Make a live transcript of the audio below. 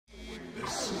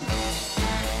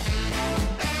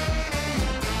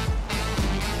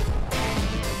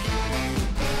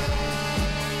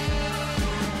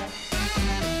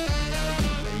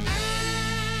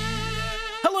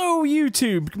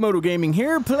YouTube, Camodo Gaming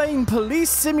here, playing Police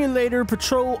Simulator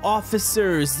Patrol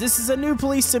Officers. This is a new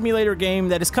police simulator game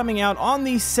that is coming out on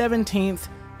the 17th,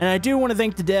 and I do want to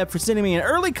thank the dev for sending me an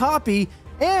early copy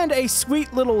and a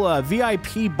sweet little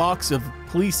VIP box of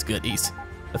police goodies.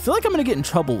 I feel like I'm going to get in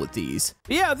trouble with these.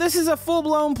 But yeah, this is a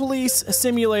full-blown police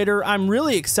simulator. I'm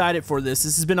really excited for this.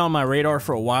 This has been on my radar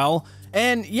for a while,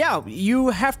 and yeah, you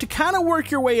have to kind of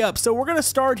work your way up. So we're going to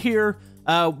start here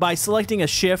by selecting a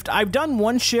shift. I've done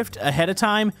one shift ahead of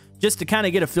time just to kind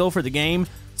of get a feel for the game.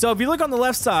 So if you look on the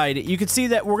left side, you can see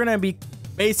that we're going to be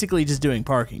basically just doing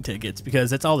parking tickets because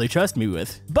that's all they trust me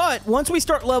with. But once we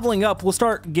start leveling up, we'll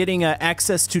start getting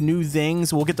access to new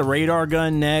things. We'll get the radar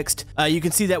gun next. You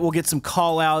can see that we'll get some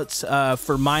call outs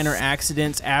for minor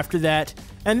accidents after that.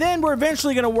 And then we're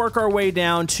eventually going to work our way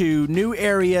down to new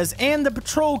areas and the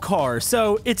patrol car.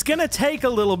 So it's going to take a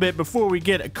little bit before we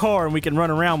get a car and we can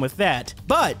run around with that.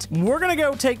 But we're going to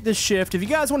go take this shift. If you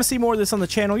guys want to see more of this on the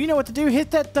channel, you know what to do. Hit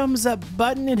that thumbs up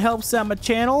button. It helps out my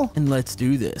channel. And let's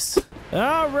do this.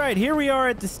 All right, here we are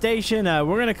at the station. We're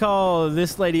going to call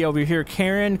this lady over here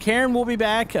Karen. Karen will be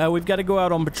back. We've got to go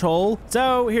out on patrol.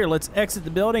 So here, let's exit the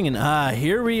building. And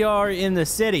here we are in the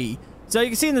city. So you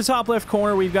can see in the top left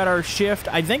corner, we've got our shift.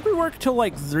 I think we work till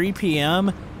like 3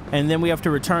 p.m. and then we have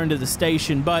to return to the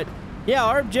station. But yeah,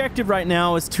 our objective right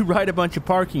now is to write a bunch of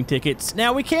parking tickets.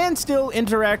 Now, we can still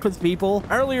interact with people.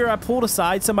 Earlier, I pulled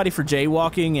aside somebody for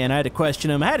jaywalking and I had to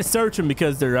question them. I had to search them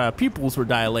because their pupils were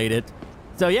dilated.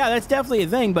 So yeah, that's definitely a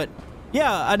thing. But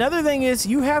yeah, another thing is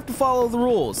you have to follow the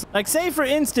rules. Like, say for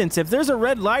instance, if there's a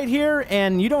red light here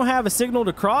and you don't have a signal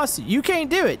to cross, you can't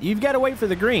do it. You've got to wait for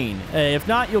the green. If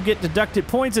not, you'll get deducted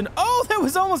points. And oh, that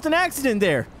was almost an accident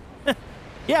there.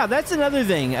 Yeah, that's another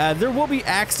thing. There will be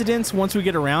accidents once we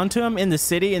get around to them in the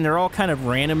city, and they're all kind of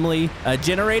randomly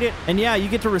generated. And yeah, you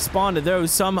get to respond to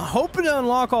those. So I'm hoping to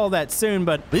unlock all that soon,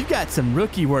 but we've got some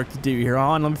rookie work to do here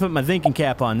on. Let me put my thinking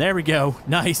cap on. There we go.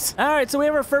 Nice. All right, so we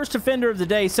have our first offender of the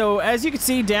day. So as you can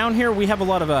see down here, we have a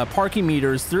lot of parking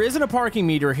meters. There isn't a parking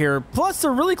meter here. Plus,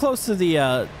 they're really close to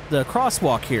the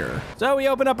crosswalk here. So we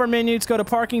open up our menu. Let's go to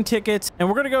parking tickets, and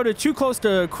we're going to go to too close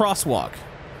to crosswalk.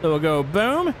 So we'll go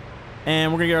boom.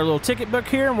 And we're going to get our little ticket book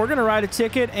here, and we're going to write a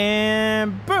ticket,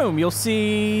 and boom, you'll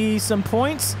see some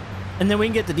points, and then we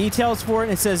can get the details for it.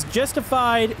 And it says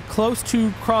justified close to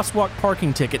crosswalk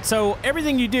parking ticket. So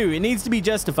everything you do, it needs to be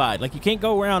justified. Like, you can't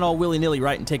go around all willy-nilly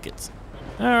writing tickets.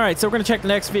 All right, so we're going to check the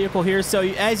next vehicle here. So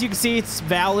as you can see, it's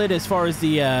valid as far as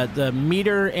the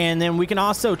meter, and then we can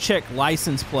also check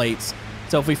license plates.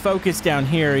 So if we focus down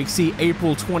here, you can see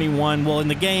April 21. Well, in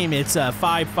the game, it's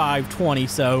 5/5/20,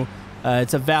 so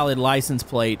it's a valid license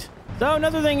plate. So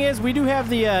another thing is we do have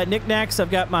the knickknacks.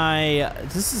 I've got my,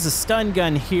 this is a stun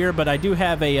gun here, but I do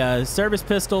have a service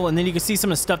pistol. And then you can see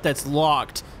some of the stuff that's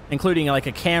locked, including like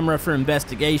a camera for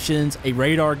investigations, a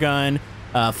radar gun,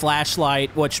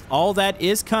 flashlight, which all that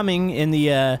is coming in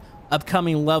the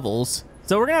upcoming levels.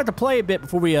 So we're going to have to play a bit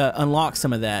before we unlock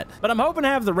some of that. But I'm hoping to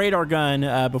have the radar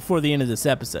gun before the end of this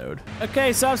episode.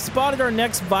 Okay, so I've spotted our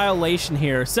next violation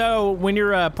here. So when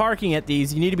you're parking at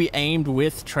these, you need to be aimed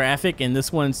with traffic, and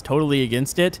this one's totally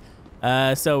against it.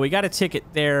 So we got a ticket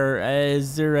there.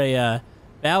 Is there a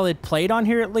valid plate on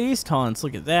here at least? Hold on, let's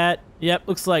look at that. Yep,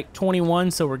 looks like 21,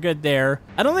 so we're good there.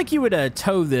 I don't think you would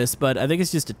tow this, but I think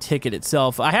it's just a ticket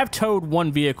itself. I have towed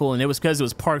one vehicle, and it was because it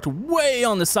was parked way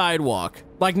on the sidewalk.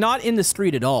 Like, not in the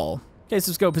street at all. Okay, so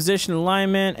let's go position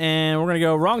alignment, and we're going to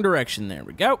go wrong direction. There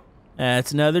we go.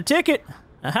 That's another ticket.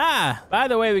 Aha! By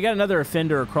the way, we got another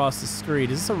offender across the street.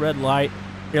 Is this a red light?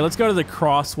 Here, let's go to the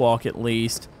crosswalk at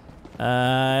least.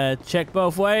 Check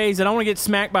both ways. I don't want to get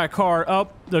smacked by a car. Oh,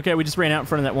 okay, we just ran out in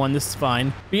front of that one. This is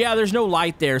fine. But yeah, there's no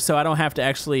light there, so I don't have to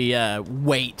actually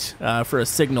wait for a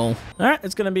signal. All right,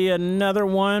 it's going to be another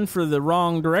one for the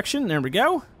wrong direction. There we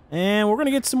go. And we're going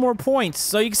to get some more points.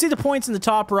 So you can see the points in the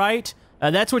top right.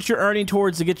 That's what you're earning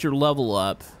towards to get your level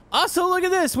up. Also, look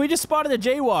at this. We just spotted a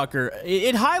jaywalker.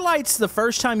 It highlights the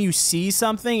first time you see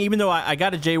something, even though I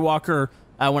got a jaywalker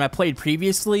when I played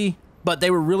previously. But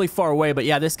they were really far away. But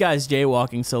yeah, this guy's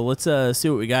jaywalking. So let's see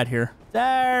what we got here.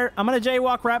 There. I'm going to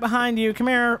jaywalk right behind you. Come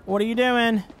here. What are you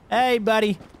doing? Hey,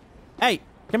 buddy. Hey,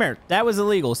 come here. That was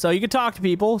illegal. So you can talk to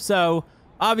people. So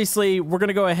obviously, we're going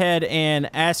to go ahead and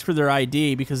ask for their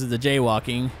ID because of the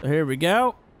jaywalking. So here we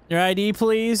go. Your ID,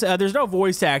 please. There's no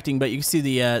voice acting, but you can see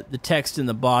the text in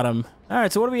the bottom. All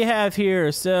right, so what do we have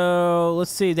here? So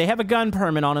let's see. They have a gun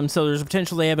permit on them, so there's a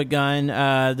potential they have a gun.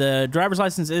 The driver's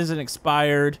license isn't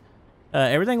expired.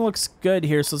 Everything looks good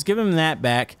here, so let's give him that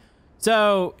back.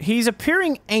 So he's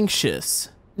appearing anxious.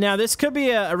 Now, this could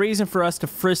be a reason for us to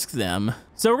frisk them.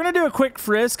 So we're going to do a quick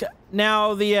frisk.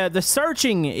 Now, the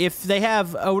searching, if they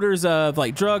have odors of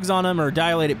like drugs on them or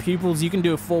dilated pupils, you can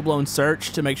do a full-blown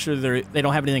search to make sure they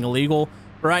don't have anything illegal.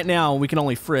 But right now, we can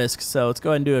only frisk. So let's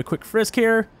go ahead and do a quick frisk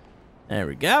here. There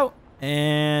we go.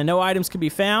 And no items can be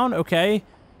found. Okay.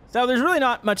 So there's really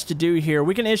not much to do here.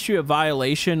 We can issue a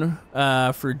violation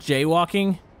for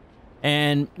jaywalking.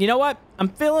 And you know what? I'm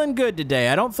feeling good today.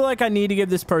 I don't feel like I need to give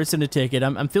this person a ticket.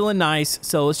 I'm feeling nice.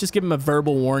 So let's just give them a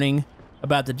verbal warning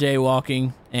about the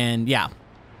jaywalking. And yeah,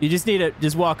 you just need to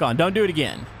just walk on. Don't do it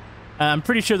again. I'm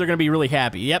pretty sure they're going to be really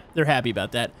happy. Yep, they're happy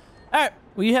about that. All right.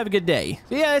 Well, you have a good day.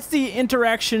 So yeah, it's the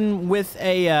interaction with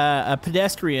a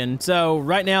pedestrian. So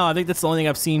right now, I think that's the only thing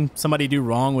I've seen somebody do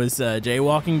wrong was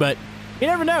jaywalking, but you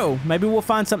never know. Maybe we'll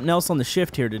find something else on the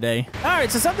shift here today. All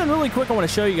right, so something really quick I want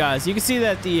to show you guys. You can see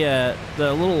that the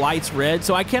little light's red,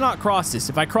 so I cannot cross this.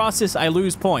 If I cross this, I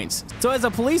lose points. So as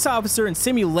a police officer in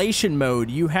simulation mode,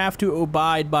 you have to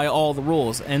abide by all the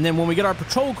rules. And then when we get our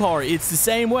patrol car, it's the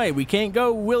same way. We can't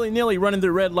go willy-nilly running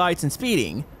through red lights and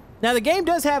speeding. Now, the game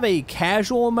does have a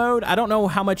casual mode. I don't know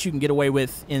how much you can get away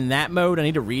with in that mode. I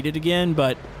need to read it again,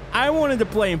 but I wanted to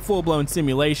play in full-blown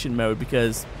simulation mode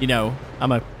because, you know,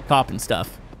 I'm a cop and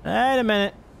stuff. Wait a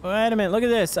minute. Look at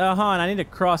this. Hold on. I need to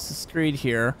cross the street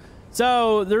here.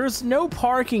 So, there's no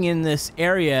parking in this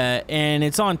area, and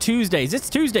it's on Tuesdays.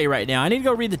 It's Tuesday right now. I need to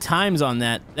go read the times on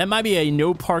that. That might be a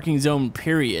no parking zone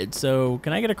period. So,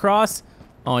 can I get across?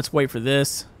 Oh, let's wait for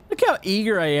this. Look how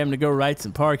eager I am to go write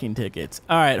some parking tickets.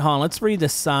 All right, hold on. Let's read the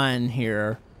sign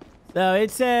here. So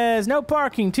it says, no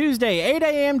parking Tuesday, 8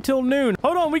 a.m. till noon.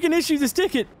 Hold on, we can issue this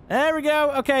ticket. There we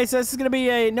go. Okay, so this is going to be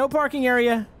a no parking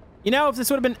area. You know, if this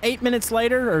would have been 8 minutes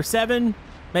later or 7,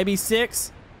 maybe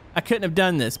 6, I couldn't have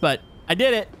done this, but I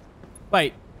did it.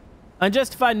 Wait,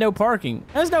 unjustified no parking.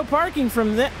 There's no parking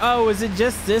from this. Oh, is it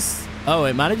just this? Oh,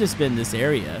 it might have just been this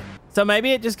area. So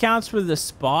maybe it just counts for the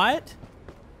spot?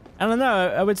 I don't know.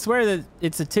 I would swear that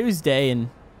it's a Tuesday and,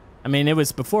 I mean, it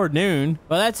was before noon.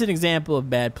 Well, that's an example of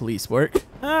bad police work.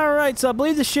 All right, so I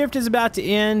believe the shift is about to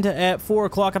end at 4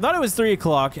 o'clock. I thought it was 3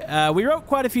 o'clock. We wrote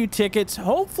quite a few tickets.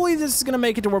 Hopefully this is going to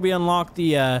make it to where we unlock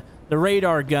the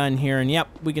radar gun here. And yep,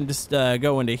 we can just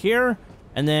go into here.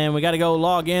 And then we got to go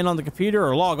log in on the computer,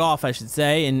 or log off, I should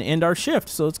say, and end our shift.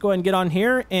 So let's go ahead and get on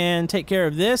here and take care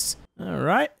of this. All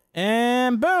right,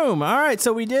 and boom. All right,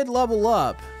 so we did level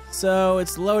up. So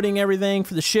it's loading everything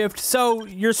for the shift. So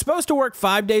you're supposed to work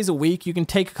 5 days a week. You can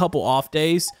take a couple off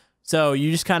days. So you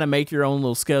just kind of make your own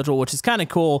little schedule, which is kind of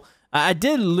cool. I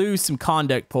did lose some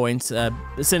conduct points.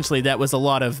 Essentially, that was a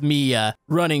lot of me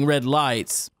running red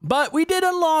lights. But we did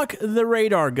unlock the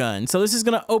radar gun. So this is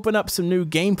going to open up some new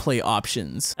gameplay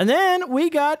options. And then we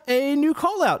got a new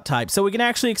callout type. So we can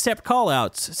actually accept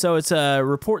callouts. So it's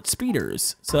report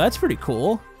speeders. So that's pretty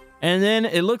cool. And then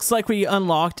it looks like we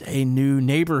unlocked a new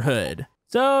neighborhood.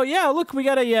 So yeah, look, we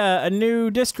got a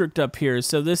new district up here.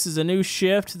 So this is a new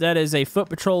shift. That is a foot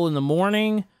patrol in the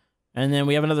morning. And then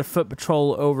we have another foot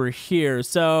patrol over here.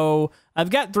 So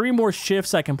I've got 3 more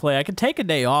shifts I can play. I could take a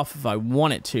day off if I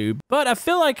wanted to, but I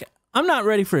feel like I'm not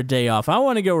ready for a day off. I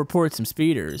want to go report some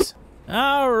speeders.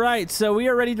 All right, so we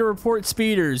are ready to report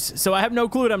speeders. So I have no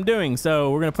clue what I'm doing.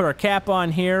 So we're going to put our cap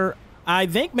on here. I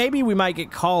think maybe we might get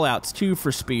callouts too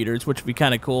for speeders, which would be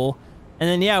kind of cool. And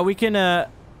then, yeah, we can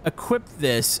equip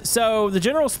this. So the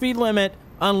general speed limit,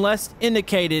 unless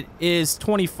indicated, is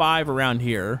 25 around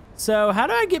here. So how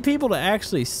do I get people to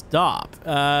actually stop?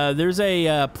 There's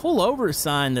a pull over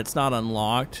sign that's not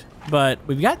unlocked, but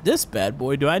we've got this bad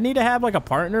boy. Do I need to have like a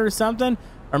partner or something?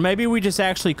 Or maybe we just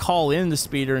actually call in the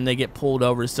speeder and they get pulled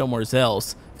over somewhere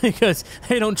else because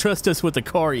they don't trust us with the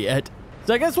car yet.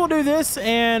 So I guess we'll do this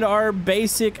and our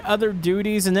basic other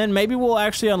duties, and then maybe we'll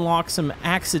actually unlock some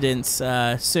accidents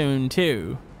soon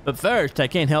too. But first, I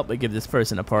can't help but give this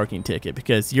person a parking ticket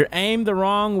because you're aimed the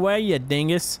wrong way, you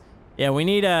dingus. Yeah, we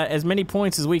need as many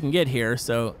points as we can get here,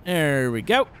 so there we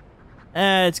go.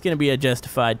 It's going to be a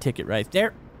justified ticket right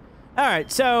there. All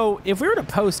right, so if we were to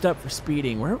post up for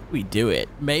speeding, where would we do it?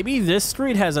 Maybe this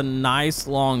street has a nice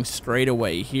long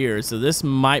straightaway here, so this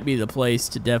might be the place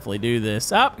to definitely do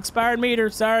this. Oh, expired meter,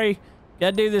 sorry.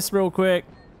 Gotta do this real quick.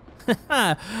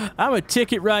 I'm a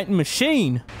ticket writing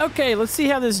machine. Okay, let's see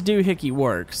how this doohickey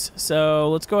works.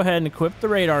 So let's go ahead and equip the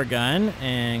radar gun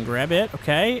and grab it.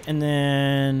 Okay, and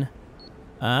then...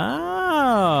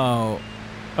 Oh...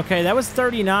 Okay, that was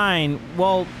 39.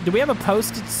 Well, do we have a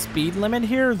posted speed limit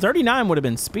here? 39 would have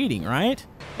been speeding, right?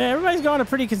 Yeah, everybody's going a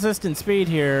pretty consistent speed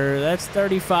here. That's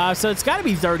 35, so it's got to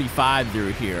be 35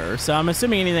 through here. So I'm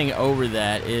assuming anything over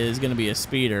that is going to be a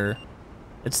speeder.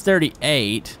 It's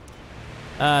 38.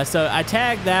 So I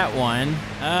tagged that one.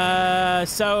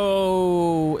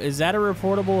 So is that a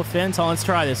reportable offense? Oh, let's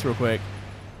try this real quick.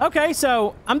 Okay,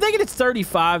 so I'm thinking it's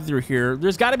 35 through here.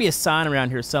 There's got to be a sign around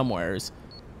here somewheres.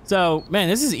 So, man,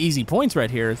 this is easy points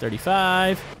right here,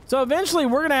 35. So eventually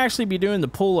we're gonna actually be doing the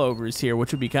pullovers here,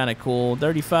 which would be kind of cool.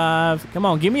 35, come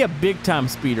on, give me a big time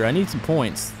speeder. I need some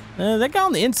points. That guy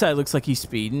on the inside looks like he's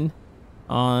speeding.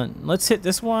 Let's hit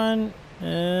this one.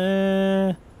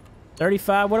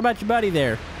 35, what about your buddy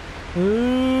there?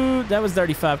 Ooh, that was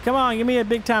 35. Come on, give me a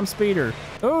big time speeder.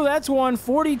 Oh, that's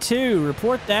 142.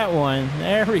 Report that one.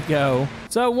 There we go.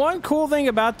 So one cool thing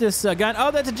about this gun.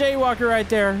 Oh, that's a jaywalker right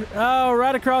there. Oh,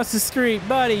 right across the street.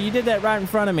 Buddy, you did that right in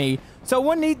front of me. So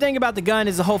one neat thing about the gun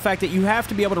is the whole fact that you have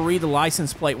to be able to read the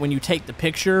license plate when you take the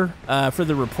picture for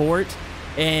the report.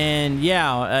 And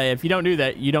yeah, if you don't do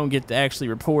that, you don't get to actually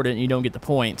report it and you don't get the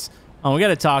points. Oh, we got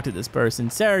to talk to this person.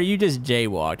 Sarah, you just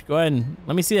jaywalked. Go ahead and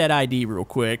let me see that ID real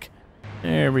quick.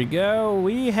 There we go.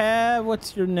 We have,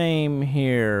 what's your name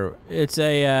here? It's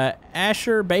a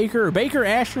Asher Baker, or Baker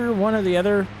Asher, one or the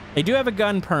other. They do have a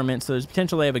gun permit, so there's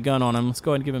potential they have a gun on him. Let's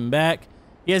go ahead and give him back.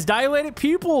 He has dilated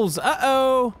pupils.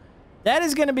 Uh-oh. That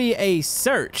is going to be a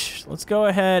search. Let's go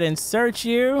ahead and search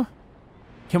you.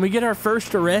 Can we get our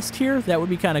first arrest here? That would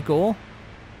be kind of cool.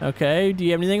 Okay, do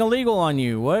you have anything illegal on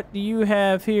you? What do you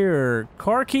have here?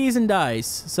 Car keys and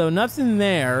dice. So nothing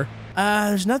there.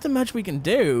 There's nothing much we can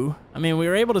do. I mean, we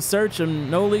were able to search them,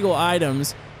 no legal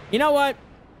items. You know what?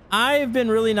 I've been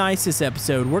really nice this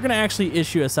episode. We're gonna actually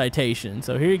issue a citation.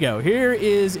 So here you go. Here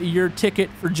is your ticket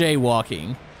for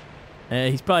jaywalking.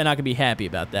 He's probably not gonna be happy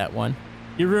about that one.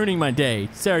 You're ruining my day.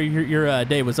 Sorry, your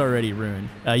day was already ruined.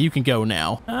 You can go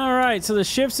now. All right, so the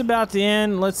shift's about to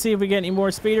end. Let's see if we get any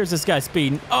more speeders. This guy's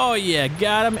speeding. Oh yeah,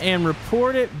 got him and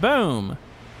report it. Boom.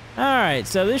 All right,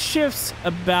 so this shift's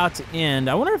about to end.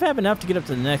 I wonder if I have enough to get up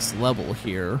to the next level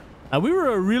here. We were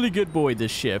a really good boy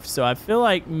this shift, so I feel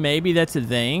like maybe that's a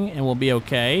thing and we'll be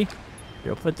okay. Here,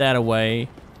 we'll put that away.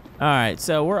 All right,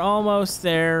 so we're almost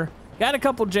there. Got a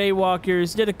couple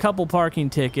jaywalkers, did a couple parking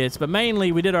tickets, but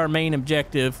mainly we did our main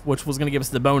objective, which was gonna give us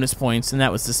the bonus points, and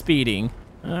that was the speeding.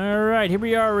 All right, here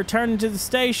we are returning to the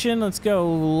station. Let's go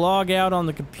log out on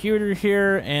the computer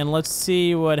here, and let's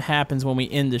see what happens when we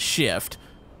end the shift.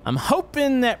 I'm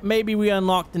hoping that maybe we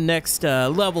unlock the next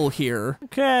level here.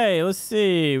 Okay, let's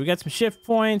see. We got some shift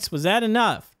points. Was that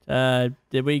enough?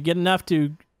 Did we get enough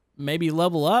to maybe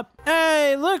level up?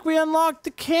 Hey, look, we unlocked the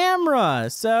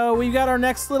camera. So we got our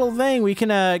next little thing. We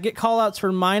can get call-outs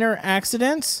for minor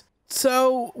accidents.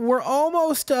 So we're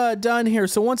almost done here.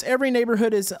 So once every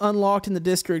neighborhood is unlocked in the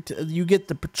district, you get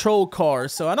the patrol car.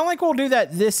 So I don't think we'll do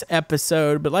that this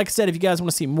episode, but like I said, if you guys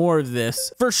want to see more of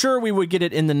this, for sure we would get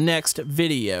it in the next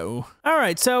video. All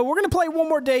right, so we're gonna play one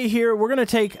more day here. We're gonna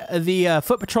take the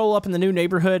foot patrol up in the new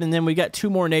neighborhood, and then we got 2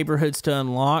 more neighborhoods to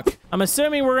unlock. I'm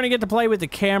assuming we're gonna get to play with the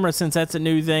camera since that's a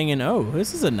new thing, and oh,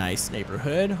 this is a nice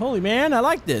neighborhood. Holy man, I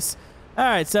like this. All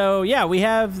right, so yeah, we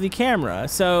have the camera.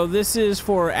 So this is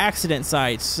for accident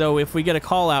sites. So if we get a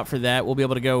call out for that, we'll be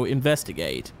able to go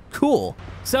investigate. Cool.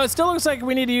 So it still looks like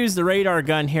we need to use the radar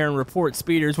gun here and report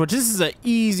speeders, which this is an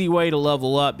easy way to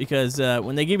level up because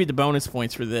when they give you the bonus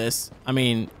points for this, I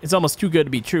mean, it's almost too good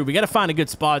to be true. We got to find a good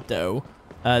spot though.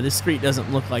 This street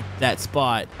doesn't look like that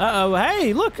spot. Uh-oh,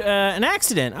 hey, look, an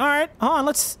accident. All right, hold on,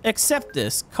 let's accept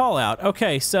this call out.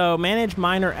 Okay, so manage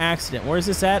minor accident. Where's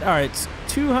this at? All right, it's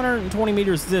 220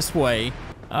 meters this way.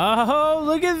 Oh,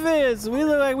 look at this. We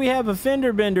look like we have a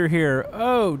fender bender here.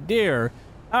 Oh, dear.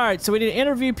 All right, so we need to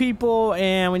interview people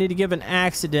and we need to give an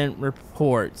accident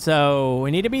report. So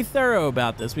we need to be thorough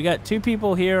about this. We got 2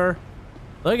 people here.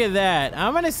 Look at that.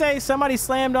 I'm going to say somebody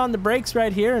slammed on the brakes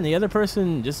right here and the other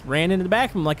person just ran into the back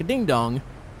of him like a ding-dong.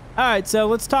 All right, so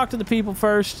let's talk to the people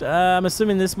first. I'm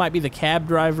assuming this might be the cab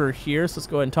driver here, so let's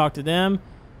go ahead and talk to them.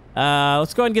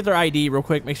 Let's go ahead and get their ID real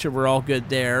quick, make sure we're all good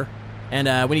there.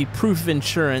 And we need proof of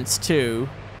insurance, too.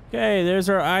 Okay, there's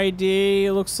our ID.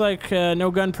 It looks like no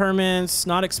gun permits,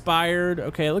 not expired.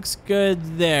 Okay, it looks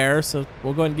good there, so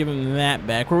we'll go ahead and give him that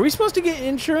back. Were we supposed to get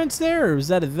insurance there, or was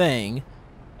that a thing?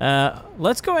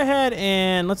 Let's go ahead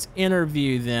and let's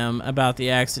interview them about the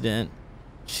accident.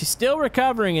 She's still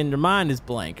recovering and her mind is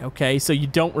blank. Okay, so you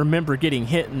don't remember getting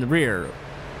hit in the rear.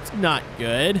 It's not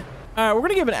good. All right, we're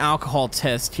gonna give an alcohol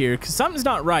test here because something's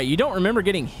not right. You don't remember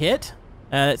getting hit?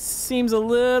 It seems a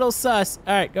little sus.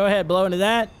 All right, go ahead, blow into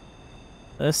that.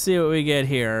 Let's see what we get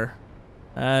here.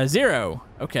 0.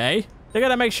 Okay. They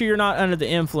gotta make sure you're not under the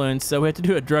influence, so we have to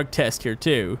do a drug test here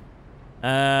too.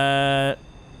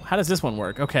 How does this one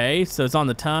work? Okay, so it's on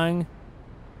the tongue.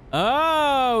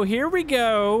 Oh, here we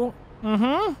go.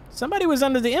 Somebody was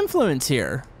under the influence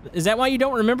here. Is that why you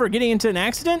don't remember getting into an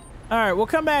accident? All right, we'll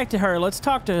come back to her. Let's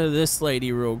talk to this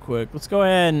lady real quick. Let's go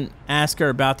ahead and ask her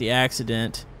about the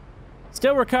accident.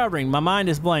 Still recovering. My mind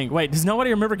is blank. Wait, does nobody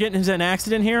remember getting into an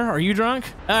accident here? Are you drunk?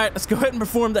 All right, let's go ahead and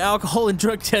perform the alcohol and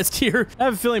drug test here. I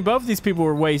have a feeling both of these people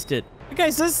were wasted. Okay,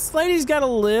 so this lady's got a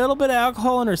little bit of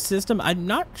alcohol in her system. I'm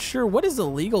not sure. What is the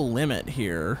legal limit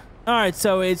here? All right,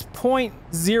 so it's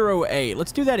 0.08.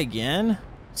 Let's do that again.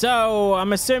 So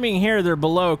I'm assuming here they're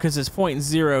below because it's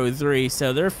 0.03,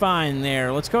 so they're fine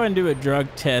there. Let's go ahead and do a drug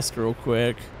test real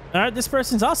quick. All right, this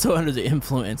person's also under the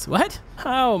influence. What?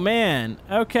 Oh, man.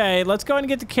 Okay, let's go ahead and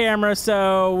get the camera.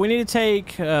 So we need to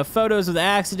take photos of the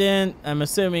accident. I'm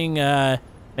assuming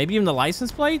maybe even the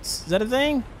license plates. Is that a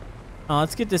thing?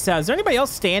 Let's get this out. Is there anybody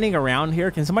else standing around here?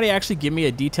 Can somebody actually give me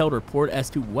a detailed report as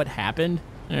to what happened?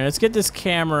 All right, let's get this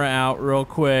camera out real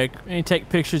quick. Let me take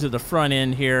pictures of the front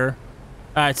end here.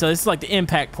 All right, so this is like the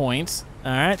impact points.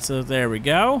 All right, so there we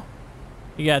go.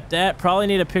 You got that. Probably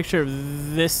need a picture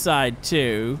of this side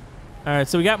too. All right,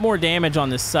 so we got more damage on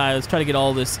this side. Let's try to get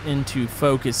all this into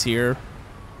focus here.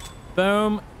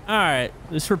 Boom. All right,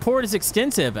 this report is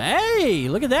extensive. Hey,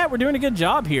 look at that. We're doing a good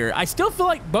job here. I still feel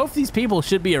like both these people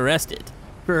should be arrested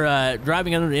for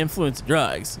driving under the influence of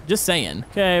drugs. Just saying.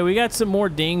 Okay, we got some more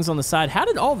dings on the side. How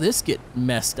did all this get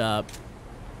messed up?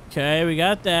 Okay, we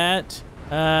got that.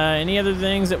 Any other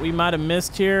things that we might have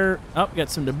missed here? Oh, got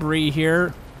some debris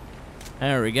here.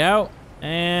 There we go.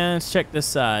 And let's check this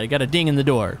side. Got a ding in the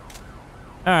door.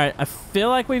 All right, I feel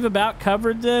like we've about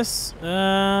covered this.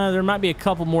 There might be a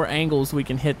couple more angles we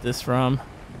can hit this from.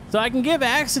 So I can give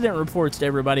accident reports to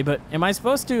everybody, but am I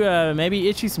supposed to maybe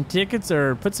issue some tickets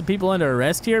or put some people under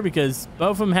arrest here? Because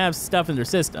both of them have stuff in their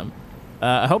system.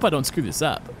 I hope I don't screw this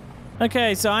up.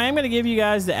 Okay, so I am going to give you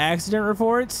guys the accident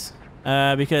reports.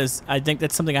 Because I think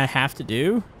that's something I have to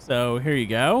do. So here you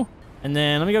go. And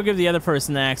then let me go give the other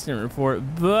person the accident report.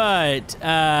 But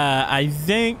I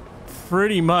think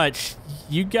pretty much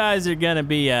you guys are going to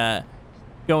be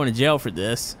going to jail for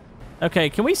this.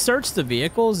 Okay, can we search the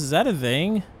vehicles? Is that a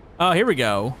thing? Oh, here we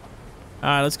go. All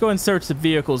right, let's go and search the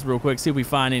vehicles real quick, see if we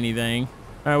find anything.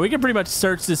 All right, we can pretty much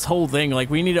search this whole thing. Like,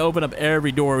 we need to open up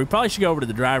every door. We probably should go over to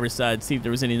the driver's side, see if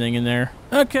there was anything in there.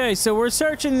 Okay, so we're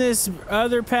searching this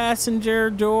other passenger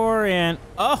door, and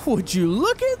oh, would you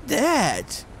look at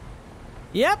that?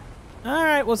 Yep. All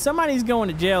right, well, somebody's going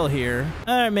to jail here.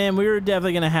 All right, man, we were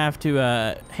definitely going to have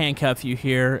to handcuff you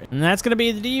here, and that's going to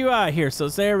be the DUI here. So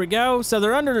there we go. So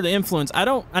they're under the influence.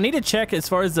 I need to check as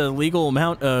far as the legal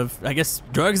amount of, I guess,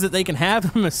 drugs that they can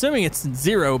have. I'm assuming it's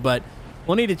 0, but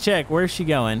we'll need to check. Where's she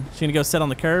going? She's gonna go sit on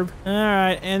the curb? All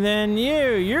right, and then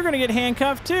you're gonna get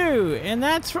handcuffed too. And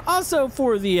that's also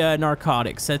for the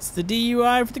narcotics. That's the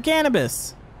DUI for the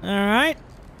cannabis. All right.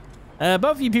 Both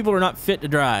of you people are not fit to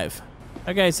drive.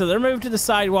 Okay, so they're moved to the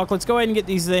sidewalk. Let's go ahead and get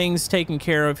these things taken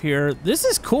care of here. This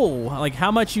is cool, like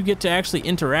how much you get to actually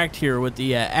interact here with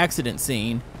the accident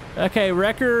scene. Okay,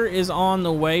 wrecker is on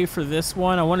the way for this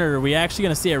one. I wonder, are we actually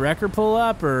gonna see a wrecker pull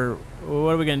up, or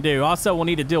what are we gonna do? Also, we'll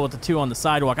need to deal with the two on the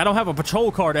sidewalk. I don't have a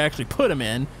patrol car to actually put them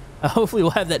in. Hopefully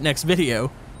we'll have that next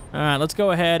video. All right, let's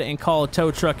go ahead and call a tow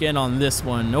truck in on this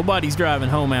one. Nobody's driving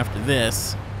home after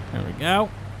this. There we go.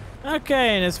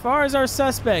 Okay, and as far as our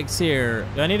suspects here,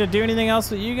 do I need to do anything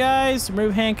else with you guys?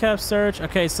 Remove handcuffs, search.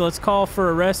 Okay, so let's call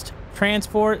for arrest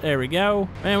transport. There we go.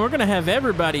 Man, we're gonna have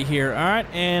everybody here. All right,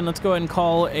 and let's go ahead and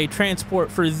call a transport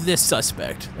for this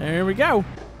suspect. There we go.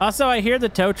 Also, I hear the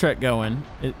tow truck going.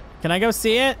 Can I go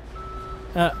see it?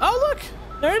 Oh, look,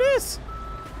 there it is.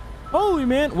 Holy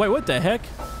man, wait, what the heck?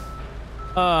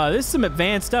 This is some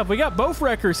advanced stuff. We got both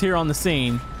wreckers here on the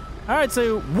scene. All right,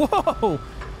 so, whoa.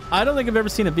 I don't think I've ever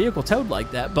seen a vehicle towed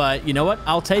like that, but you know what?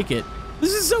 I'll take it.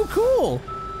 This is so cool.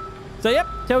 So, yep,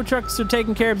 tow trucks are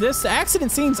taking care of this. The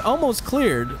accident scene's almost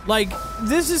cleared. Like,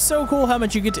 this is so cool how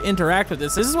much you get to interact with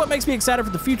this. This is what makes me excited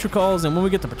for the future calls and when we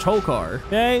get the patrol car.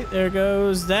 Okay, there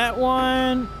goes that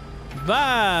one.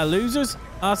 Bye, losers.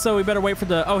 Also, we better wait for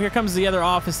the... Oh, here comes the other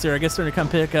officer. I guess they're going to come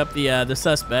pick up the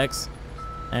suspects.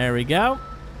 There we go.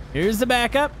 Here's the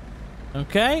backup.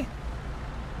 Okay.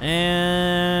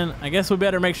 And I guess we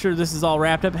better make sure this is all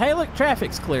wrapped up. Hey, look,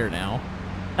 traffic's clear now.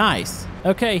 Nice.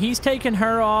 Okay, he's taking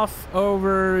her off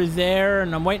over there,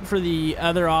 and I'm waiting for the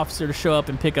other officer to show up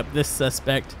and pick up this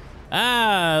suspect.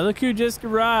 Ah, look who just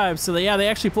arrived. So, yeah, they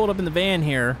actually pulled up in the van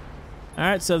here. All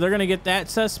right, so they're going to get that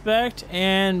suspect,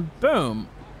 and boom.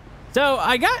 So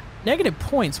I got negative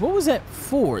points. What was that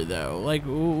for, though? Like,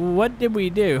 what did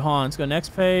we do? Hold on, let's go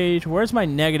next page. Where's my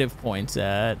negative points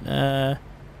at?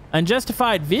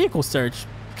 Unjustified vehicle search.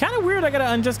 Kind of weird I got an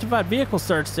unjustified vehicle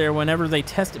search there whenever they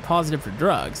tested positive for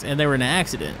drugs and they were in an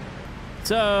accident.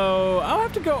 So I'll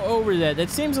have to go over that. That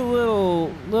seems a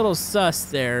little sus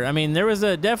there. I mean, there was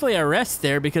definitely a arrest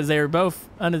there because they were both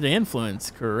under the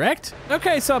influence, correct?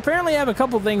 Okay, so apparently I have a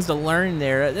couple things to learn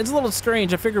there. It's a little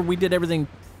strange. I figured we did everything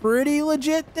pretty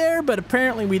legit there, but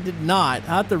apparently we did not.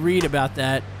 I'll have to read about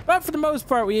that. But for the most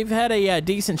part, we've had a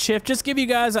decent shift. Just give you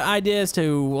guys an idea as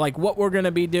to like what we're going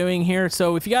to be doing here.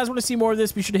 So if you guys want to see more of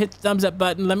this, be sure to hit the thumbs up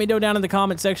button. Let me know down in the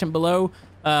comment section below.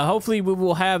 Hopefully we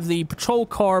will have the patrol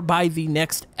car by the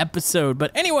next episode.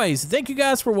 But anyways, thank you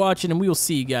guys for watching, and we will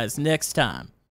see you guys next time.